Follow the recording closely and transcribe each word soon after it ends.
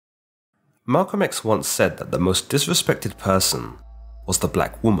Malcolm X once said that the most disrespected person was the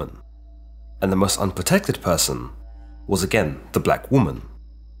black woman, and the most unprotected person was again the black woman.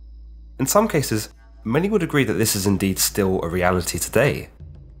 In some cases, many would agree that this is indeed still a reality today.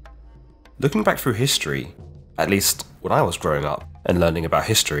 Looking back through history, at least when I was growing up and learning about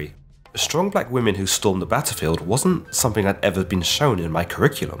history, strong black women who stormed the battlefield wasn't something I'd ever been shown in my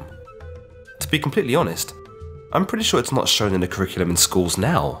curriculum. To be completely honest, I'm pretty sure it's not shown in the curriculum in schools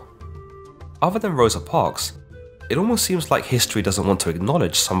now. Other than Rosa Parks, it almost seems like history doesn't want to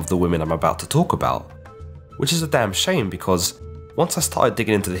acknowledge some of the women I'm about to talk about, which is a damn shame because once I started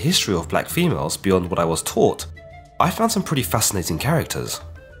digging into the history of black females beyond what I was taught, I found some pretty fascinating characters.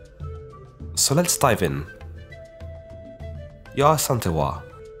 So let's dive in. Yaa Asantewaa.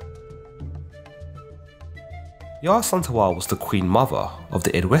 Yaa Asantewaa was the queen mother of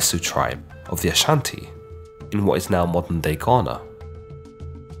the Edwesu tribe of the Ashanti, in what is now modern-day Ghana.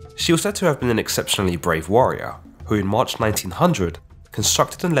 She was said to have been an exceptionally brave warrior, who in March 1900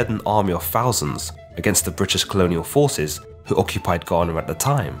 constructed and led an army of thousands against the British colonial forces who occupied Ghana at the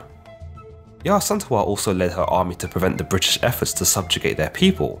time. Yaa Asantewaa also led her army to prevent the British efforts to subjugate their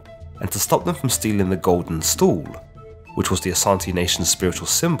people and to stop them from stealing the golden stool, which was the Asante nation's spiritual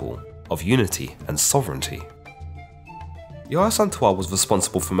symbol of unity and sovereignty. Yaa Asantewaa was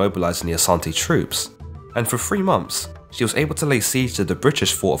responsible for mobilising the Asante troops, and for 3 months she was able to lay siege to the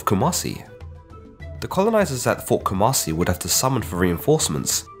British fort of Kumasi. The colonisers at Fort Kumasi would have to summon for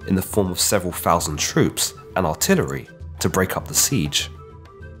reinforcements in the form of several thousand troops and artillery to break up the siege.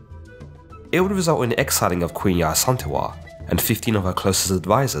 It would result in the exiling of Queen Yaa Asantewaa and 15 of her closest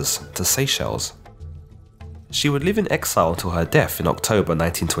advisors to Seychelles. She would live in exile until her death in October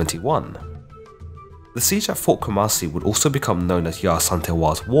 1921. The siege at Fort Kumasi would also become known as Yaa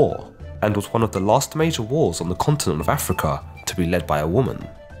Asantewaa's War, and was one of the last major wars on the continent of Africa to be led by a woman.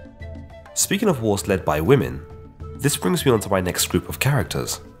 Speaking of wars led by women, this brings me on to my next group of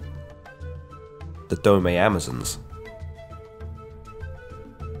characters. The Dome Amazons.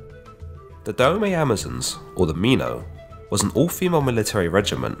 The Dome Amazons, or the Mino, was an all-female military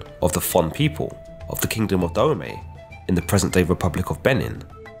regiment of the Fon people of the Kingdom of Dahomey in the present-day Republic of Benin.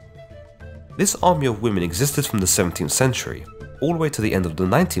 This army of women existed from the 17th century all the way to the end of the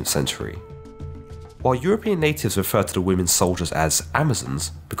 19th century. While European natives refer to the women soldiers as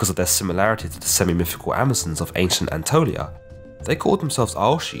Amazons because of their similarity to the semi-mythical Amazons of ancient Anatolia, they called themselves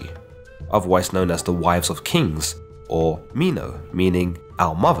Aoshi, otherwise known as the Wives of Kings, or Mino, meaning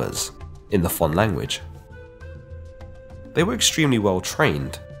our mothers, in the Fon language. They were extremely well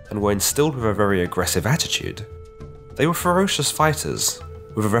trained and were instilled with a very aggressive attitude. They were ferocious fighters,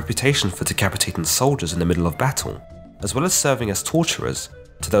 with a reputation for decapitating soldiers in the middle of battle, as well as serving as torturers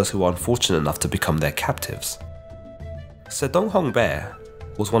to those who were unfortunate enough to become their captives. Sedong Hongbe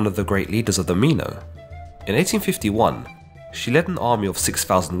was one of the great leaders of the Mino. In 1851, she led an army of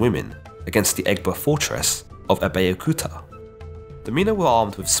 6,000 women against the Egba fortress of Abeokuta. The Mino were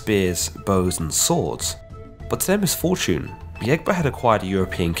armed with spears, bows and swords, but to their misfortune, the Egba had acquired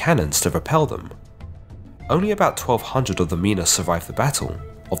European cannons to repel them. Only about 1,200 of the Mino survived the battle,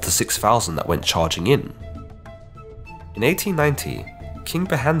 of the 6,000 that went charging in. In 1890, King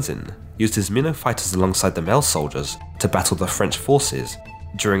Behanzin used his Mino fighters alongside the male soldiers to battle the French forces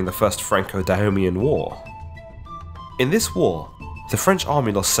during the First Franco-Dahomean War. In this war, the French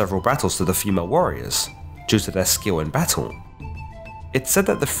army lost several battles to the female warriors due to their skill in battle. It's said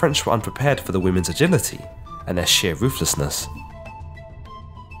that the French were unprepared for the women's agility and their sheer ruthlessness.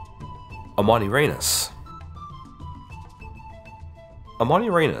 Amani Reines. Amani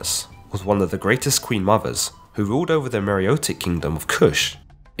Reines was one of the greatest queen mothers who ruled over the Meroitic kingdom of Kush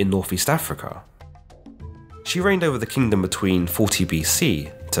in northeast Africa. She reigned over the kingdom between 40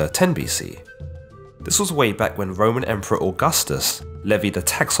 BC to 10 BC. This was way back when Roman Emperor Augustus levied a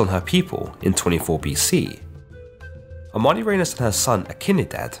tax on her people in 24 BC. Amani Reines and her son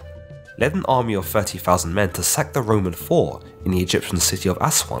Akinidad led an army of 30,000 men to sack the Roman fort in the Egyptian city of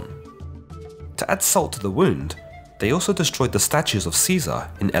Aswan. To add salt to the wound, they also destroyed the statues of Caesar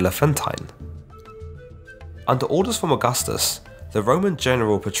in Elephantine. Under orders from Augustus, the Roman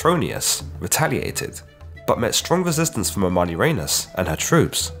general Petronius retaliated, but met strong resistance from Amani Reines and her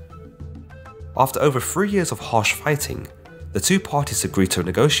troops. After over 3 years of harsh fighting, the two parties agreed to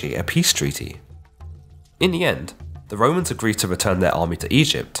negotiate a peace treaty. In the end, the Romans agreed to return their army to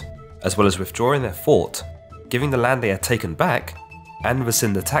Egypt, as well as withdrawing their fort, giving the land they had taken back, and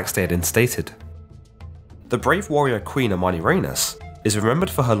rescind the tax they had instated. The brave warrior queen Amani Reines is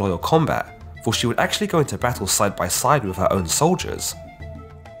remembered for her loyal combat, for she would actually go into battle side by side with her own soldiers.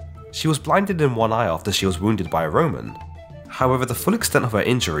 She was blinded in one eye after she was wounded by a Roman. However, the full extent of her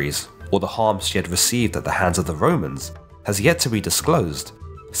injuries or the harms she had received at the hands of the Romans has yet to be disclosed,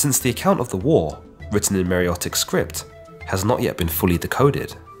 since the account of the war, written in Mareotic script, has not yet been fully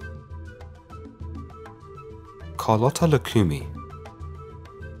decoded. Carlotta Lucumi.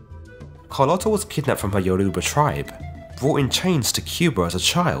 Carlotta was kidnapped from her Yoruba tribe, brought in chains to Cuba as a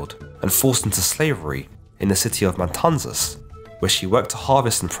child, and forced into slavery in the city of Matanzas, where she worked to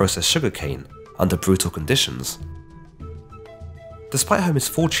harvest and process sugarcane under brutal conditions. Despite her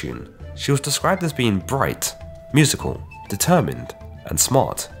misfortune, she was described as being bright, musical, determined, and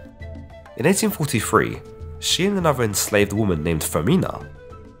smart. In 1843, she and another enslaved woman named Firmina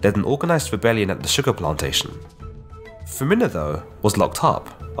led an organised rebellion at the sugar plantation. Firmina, though, was locked up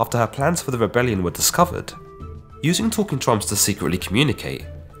after her plans for the rebellion were discovered. Using talking drums to secretly communicate,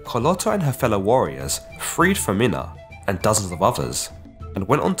 Carlotta and her fellow warriors freed Firmina and dozens of others, and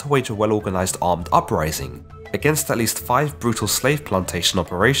went on to wage a well-organised armed uprising against at least 5 brutal slave plantation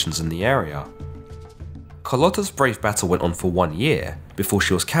operations in the area. Carlotta's brave battle went on for 1 year before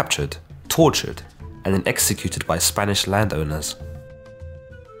she was captured, tortured, and then executed by Spanish landowners.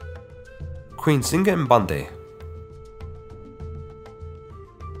 Queen Zinga Mbande.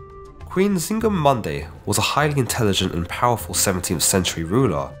 Queen Zinga Mbande was a highly intelligent and powerful 17th century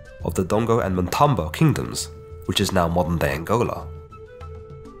ruler of the Dongo and Montambo kingdoms, which is now modern-day Angola.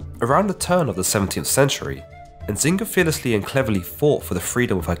 Around the turn of the 17th century, Nzinga fearlessly and cleverly fought for the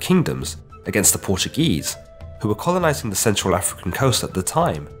freedom of her kingdoms against the Portuguese, who were colonising the Central African coast at the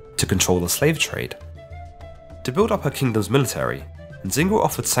time to control the slave trade. To build up her kingdom's military, Nzinga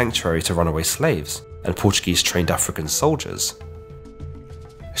offered sanctuary to runaway slaves and Portuguese-trained African soldiers.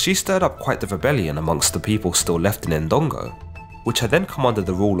 She stirred up quite the rebellion amongst the people still left in Ndongo, which had then come under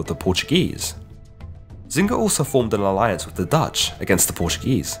the rule of the Portuguese. Nzinga also formed an alliance with the Dutch against the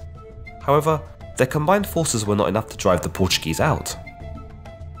Portuguese. However, their combined forces were not enough to drive the Portuguese out.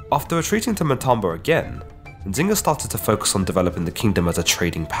 After retreating to Montambo again, Nzinga started to focus on developing the kingdom as a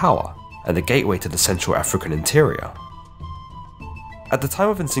trading power and a gateway to the Central African interior. At the time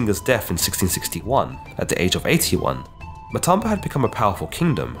of Nzinga's death in 1661, at the age of 81, Montambo had become a powerful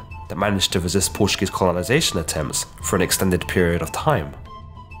kingdom that managed to resist Portuguese colonization attempts for an extended period of time.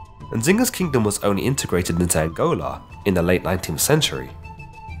 Nzinga's kingdom was only integrated into Angola in the late 19th century.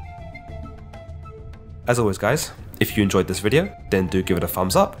 As always guys, if you enjoyed this video, then do give it a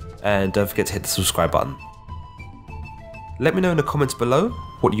thumbs up and don't forget to hit the subscribe button. Let me know in the comments below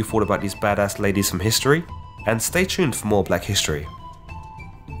what you thought about these badass ladies from history, and stay tuned for more Black history.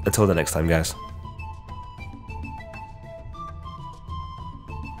 Until the next time guys.